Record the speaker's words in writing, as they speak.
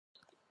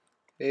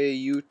Hey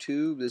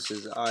YouTube, this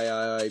is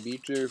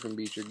Becher from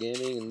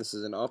BecherGaming, and this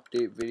is an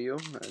update video,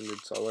 and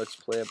it's a Let's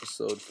Play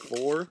episode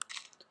 4.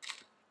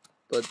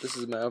 But this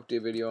is my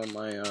update video on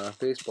my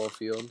baseball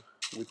field,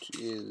 which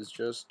is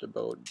just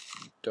about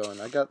done.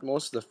 I got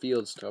most of the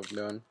field stuff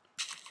done.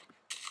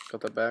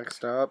 Got the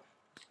backstop.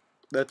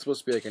 That's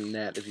supposed to be like a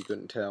net, if you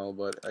couldn't tell,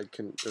 but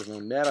there's no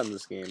net on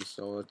this game,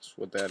 so that's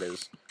what that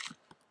is.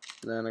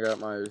 And then I got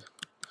my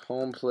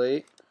home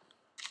plate.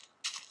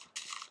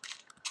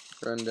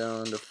 Run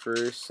down to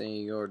first, and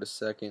you go to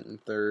second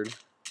and third.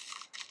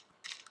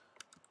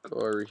 Go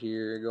over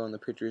here, go on the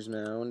pitcher's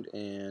mound,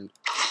 and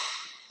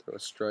throw a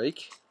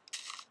strike.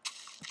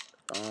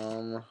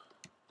 Got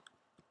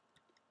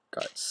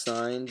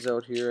signs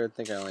out here. I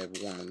think I only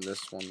have one on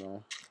this one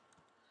though.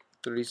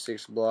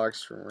 36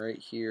 blocks from right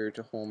here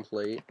to home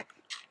plate. I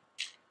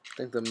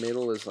think the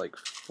middle is like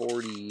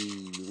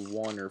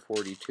 41 or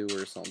 42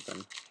 or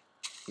something.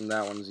 And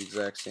that one's the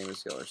exact same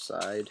as the other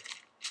side.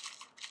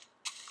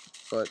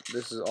 But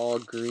this is all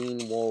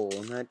green wool,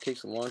 and that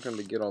takes a long time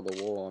to get all the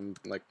wool. I'm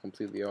like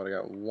completely out. I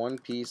got one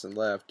piece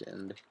left,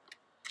 and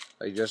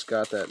I just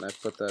got that, and I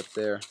put that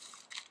there.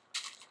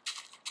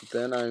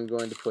 Then I'm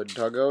going to put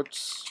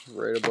dugouts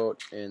right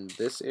about in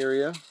this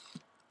area,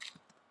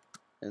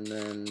 and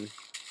then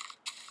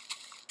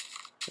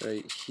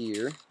right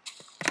here,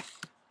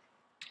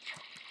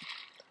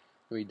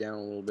 maybe down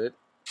a little bit.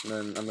 And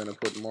then I'm going to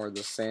put more of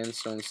the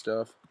sandstone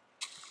stuff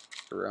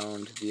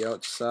around the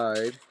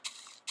outside,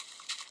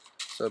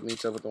 so it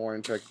meets up with the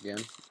warning track again,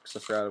 because I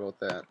forgot about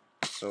that.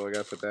 So I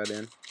gotta put that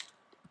in.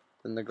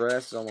 Then the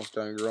grass is almost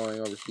done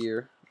growing over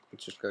here.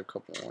 It's just got a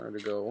couple more to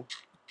go.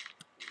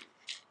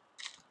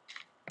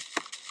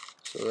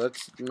 So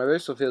that's my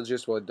baseball field's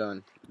just about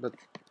done. But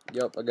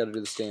yep, I gotta do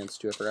the stands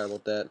too. I forgot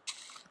about that.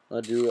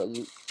 I'll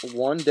do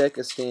one deck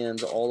of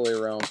stands all the way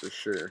around for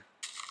sure.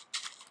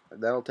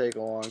 That'll take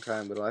a long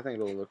time, but I think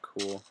it'll look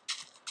cool.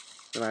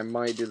 And I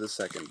might do the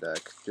second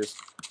deck just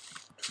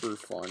for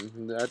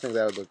fun. I think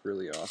that would look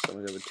really awesome.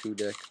 We have a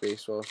 2-deck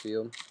baseball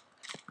field.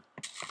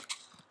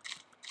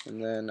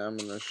 And then I'm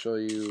going to show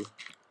you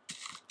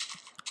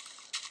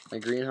my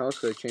greenhouse,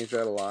 because I changed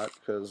that a lot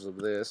because of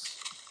this.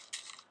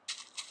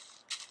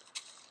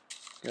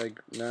 I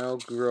now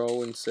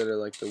grow, instead of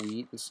like the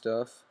wheat and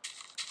stuff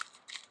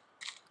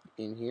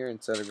in here,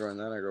 instead of growing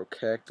that, I grow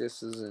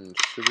cactuses and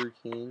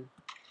sugarcane.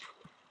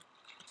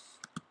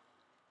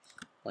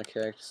 My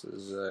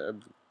cactuses I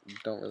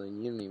don't really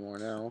need anymore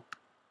now.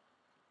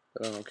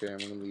 But I don't care, I'm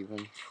going to leave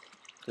them.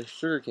 The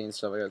sugarcane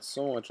stuff, I got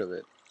so much of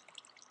it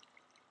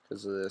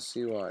because of this.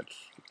 See, watch.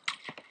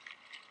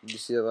 You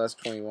see that last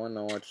 21?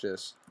 Now watch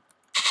this.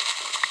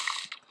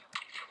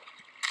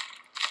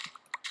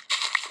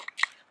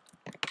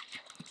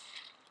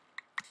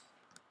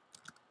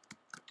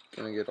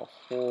 Gonna get a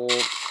whole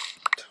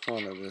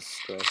ton of this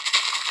stuff.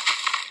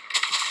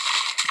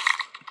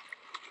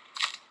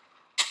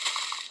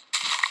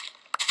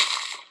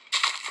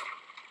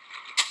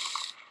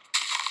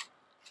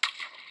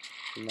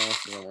 The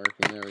mouse isn't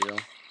working. There we go.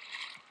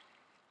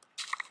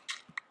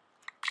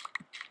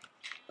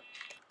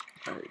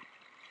 I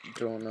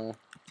don't know.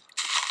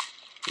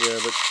 Yeah,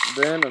 but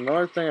then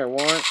another thing I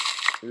want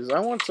is I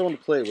want someone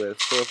to play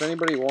with. So if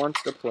anybody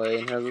wants to play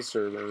and has a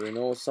server, or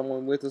knows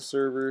someone with a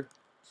server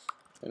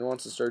and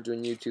wants to start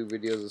doing YouTube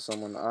videos with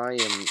someone, I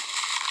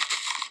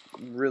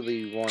am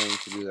really wanting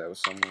to do that with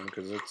someone,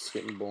 because it's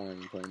getting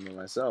boring playing by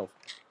myself.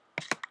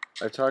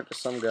 I've talked to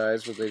some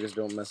guys, but they just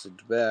don't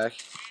message back.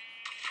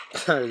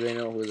 They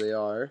know who they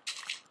are.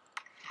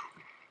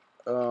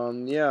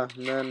 Yeah,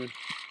 and then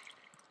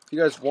if you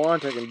guys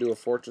want, I can do a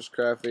Fortress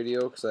Craft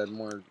video, because I have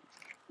more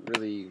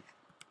really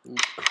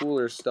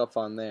cooler stuff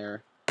on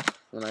there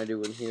than I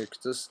do in here,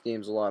 because this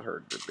game's a lot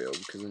harder to build,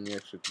 because then you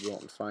actually have to go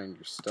out and find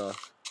your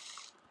stuff.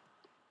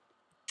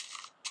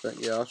 But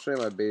yeah, I'll show you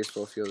my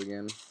baseball field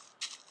again.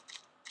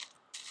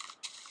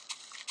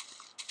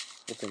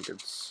 I think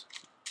it's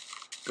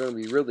going to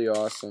be really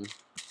awesome.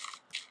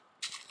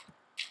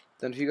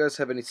 Then if you guys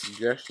have any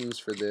suggestions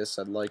for this,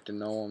 I'd like to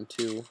know them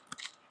too.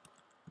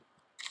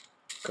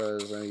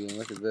 Because, I mean,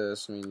 look at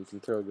this. I mean, you can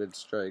throw good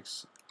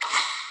strikes.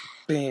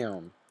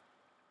 Bam!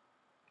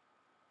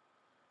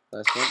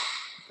 Last one.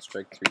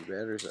 Strike 3,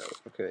 batters out.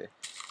 Okay.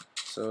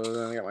 So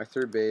then I got my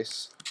third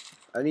base.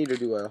 I need to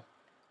do a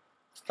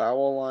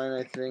foul line,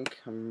 I think.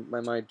 I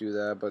might do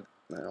that, but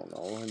I don't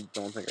know. I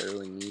don't think I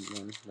really need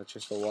one. That's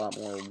just a lot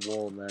more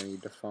wool than I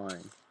need to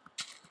find.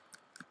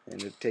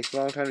 And it takes a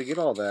long time to get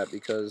all that,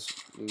 because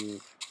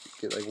you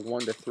get like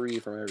 1 to 3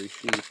 from every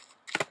sheep.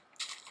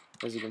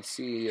 As you can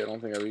see, I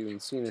don't think I've even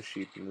seen a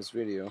sheep in this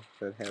video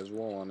that has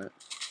wool on it.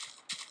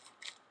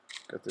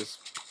 Got this,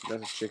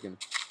 that's a chicken.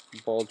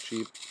 Bald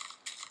sheep.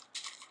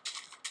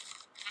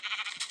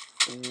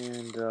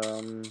 And,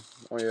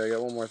 oh yeah, I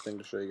got one more thing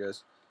to show you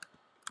guys.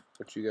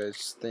 What you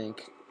guys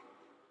think.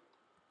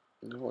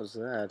 What was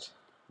that?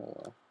 Oh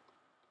well.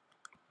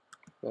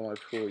 Well, my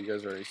pool, you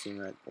guys already seen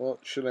that. Well,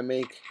 should I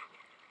make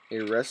a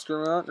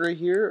restaurant right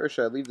here, or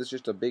should I leave this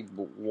just a big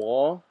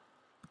wall?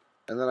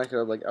 And then I could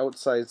have like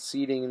outside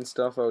seating and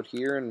stuff out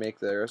here and make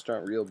the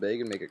restaurant real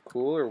big and make it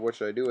cool, or what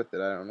should I do with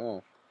it? I don't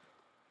know.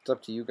 It's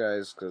up to you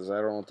guys because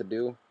I don't know what to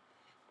do.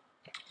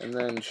 And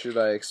then should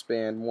I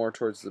expand more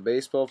towards the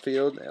baseball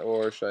field,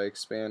 or should I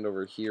expand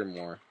over here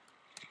more?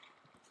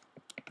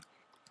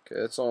 Okay,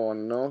 that's all I want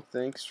to know.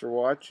 Thanks for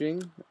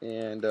watching,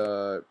 and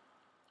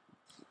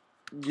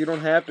you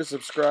don't have to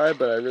subscribe,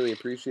 but I really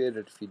appreciate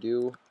it if you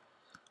do.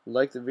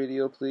 Like the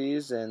video,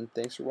 please, and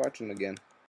thanks for watching again.